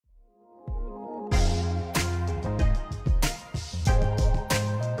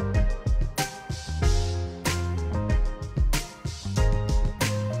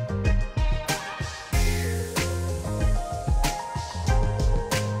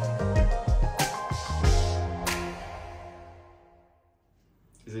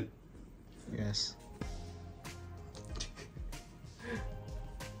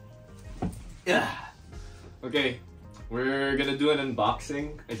Yeah. Okay, we're gonna do an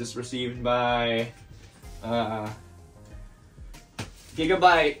unboxing. I just received my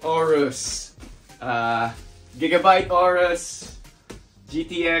Gigabyte Aorus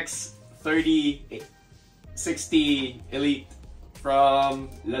GTX3060 Elite from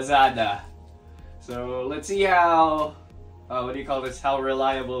Lazada. So let's see how what do you call this? How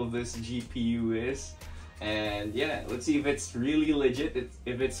reliable this GPU is, and yeah, let's see if it's really legit.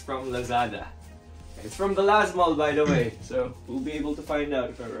 If it's from Lazada. It's from the last mall, by the way, so we'll be able to find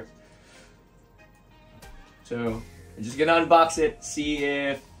out if ever. So I'm just gonna unbox it, see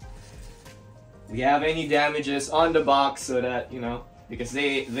if we have any damages on the box, so that, you know, because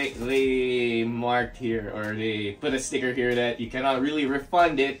they marked here, or they put a sticker here that you cannot really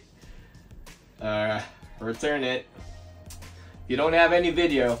refund it, return it if you don't have any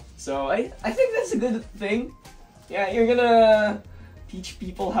video. So I think that's a good thing. Yeah, you're gonna teach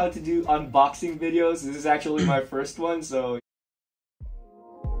people how to do unboxing videos. This is actually my first one, so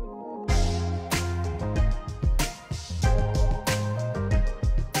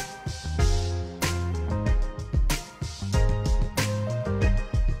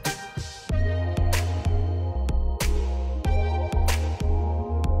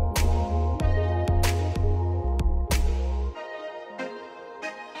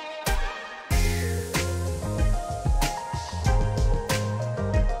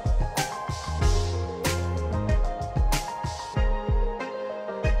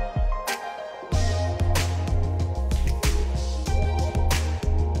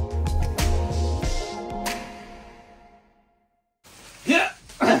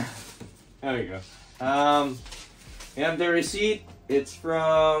there we go. We have the receipt. It's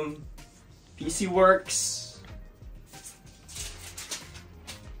from PC Works.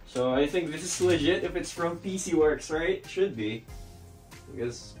 So I think this is legit if it's from PC Works, right? Should be.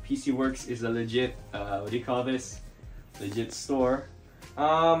 Because PC Works is a legit, what do you call this? Legit store.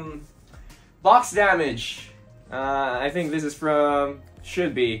 Box damage. I think this is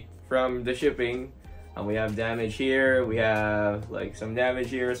should be from the shipping. We have damage here, we have like some damage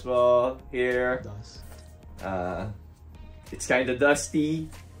here as well, here. It's kind of dusty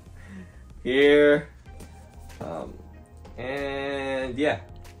here, and yeah,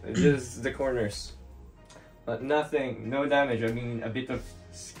 just the corners, but nothing, no damage. I mean, a bit of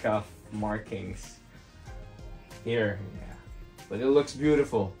scuff markings here, yeah, but it looks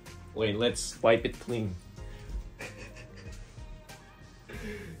beautiful. Wait, let's wipe it clean.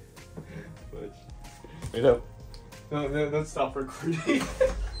 Wait up. No, don't stop recording.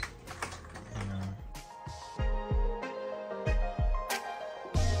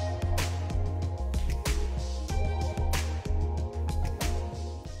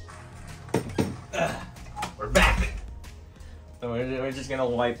 We're back. So we're just gonna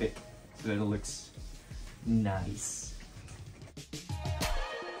wipe it so that it looks nice.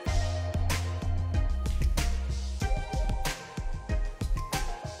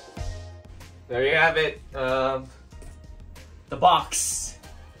 There you have it, the box.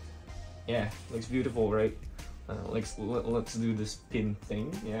 Yeah, looks beautiful, right? Let's do this pin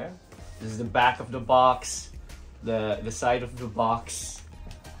thing. Yeah, this is the back of the box, the side of the box.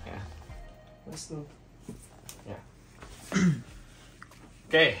 Yeah, let's do. Yeah.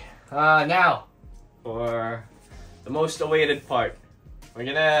 Okay, now for the most awaited part. We're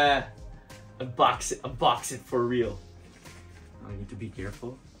gonna unbox it for real. I need to be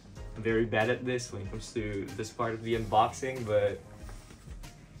careful. I'm very bad at this when it comes to this part of the unboxing, but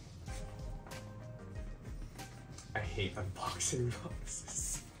I hate unboxing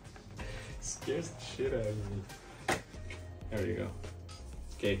boxes. It scares the shit out of me. There you go.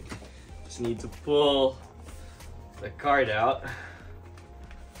 Okay, just need to pull the card out.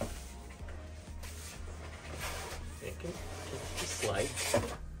 Okay, just slide.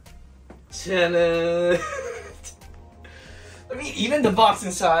 Ta-da! I mean, even the box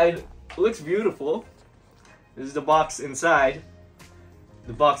inside looks beautiful. This is the box inside.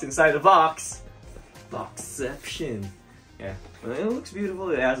 The box inside the box. Boxception. Yeah, well, it looks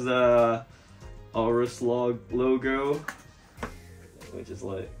beautiful. It has the Aorus logo, which is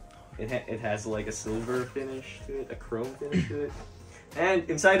like, it has like a silver finish to it, a chrome finish to it. And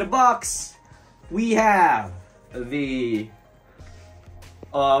inside the box, we have the,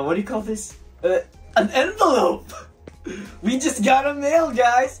 what do you call this? An envelope! We just got a mail,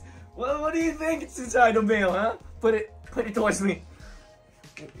 guys! Well, what do you think it's inside the mail, huh? Put it towards me.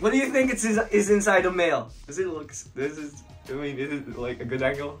 What do you think is inside the mail? Does it look, is it like a good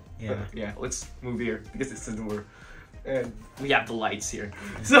angle? Yeah. Yeah, let's move here, because it's the door. And we have the lights here.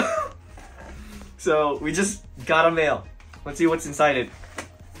 So we just got a mail. Let's see what's inside it.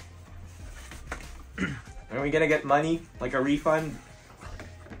 Are we gonna get money? Like a refund?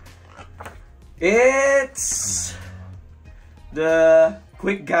 It's the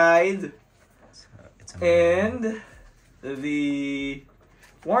quick guide and the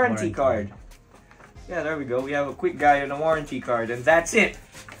warranty card. Yeah, there we go. We have a quick guide and a warranty card, and that's it.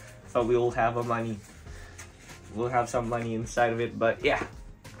 So we'll have a money. We'll have some money inside of it, but yeah,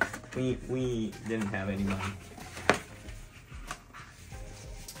 we didn't have any money.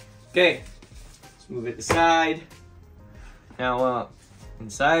 Okay, let's move it aside. Now,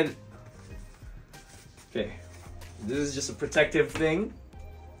 inside. Okay, this is just a protective thing.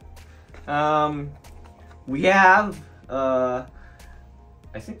 We have, I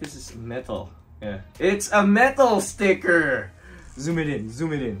think this is metal. Yeah, it's a metal sticker. Zoom it in,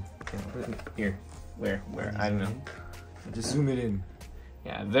 zoom it in. Here, where? I don't know. Just zoom it in.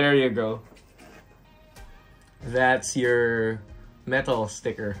 Yeah, there you go. That's your metal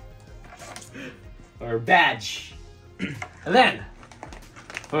sticker. Or badge. And then,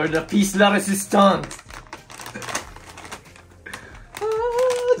 for the piece de resistance.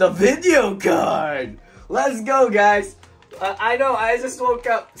 The video card! Let's go, guys! I know, I just woke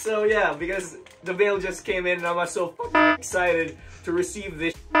up, so yeah, because the mail just came in and I was so fucking excited to receive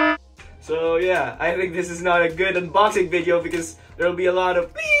this. So yeah, I think this is not a good unboxing video because there'll be a lot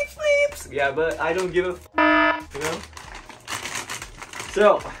of bleeps, bleeps. Yeah, but I don't give a f, you know?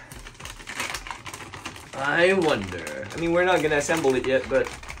 So, I wonder. I mean, we're not gonna assemble it yet, but,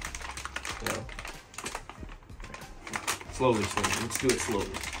 you know. Slowly, slowly. Let's do it slowly.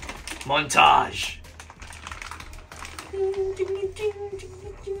 Montage!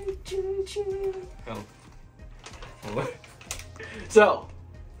 Oh. So,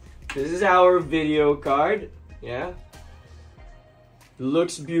 this is our video card. Yeah.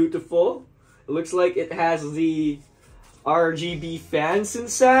 Looks beautiful. It looks like it has the RGB fans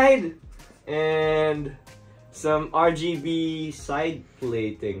inside and some RGB side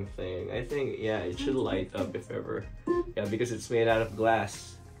plating thing. I think, yeah, it should light up if ever. Yeah, because it's made out of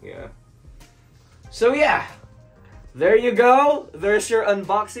glass. Yeah. So yeah, there you go. There's your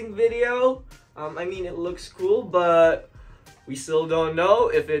unboxing video. I mean, it looks cool, but we still don't know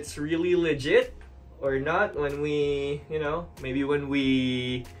if it's really legit or not when we, you know, maybe when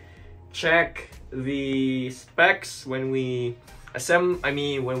we check the specs, when we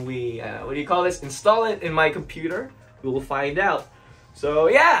when we, what do you call this? Install it in my computer, we will find out. So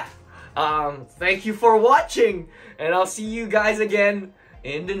yeah, thank you for watching, and I'll see you guys again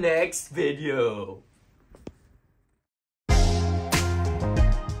in the next video.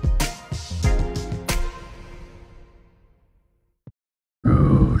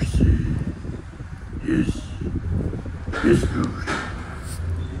 Oh, see. Yes. Yes, good.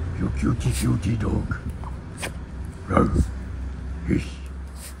 You cutie dog. Oh, yes.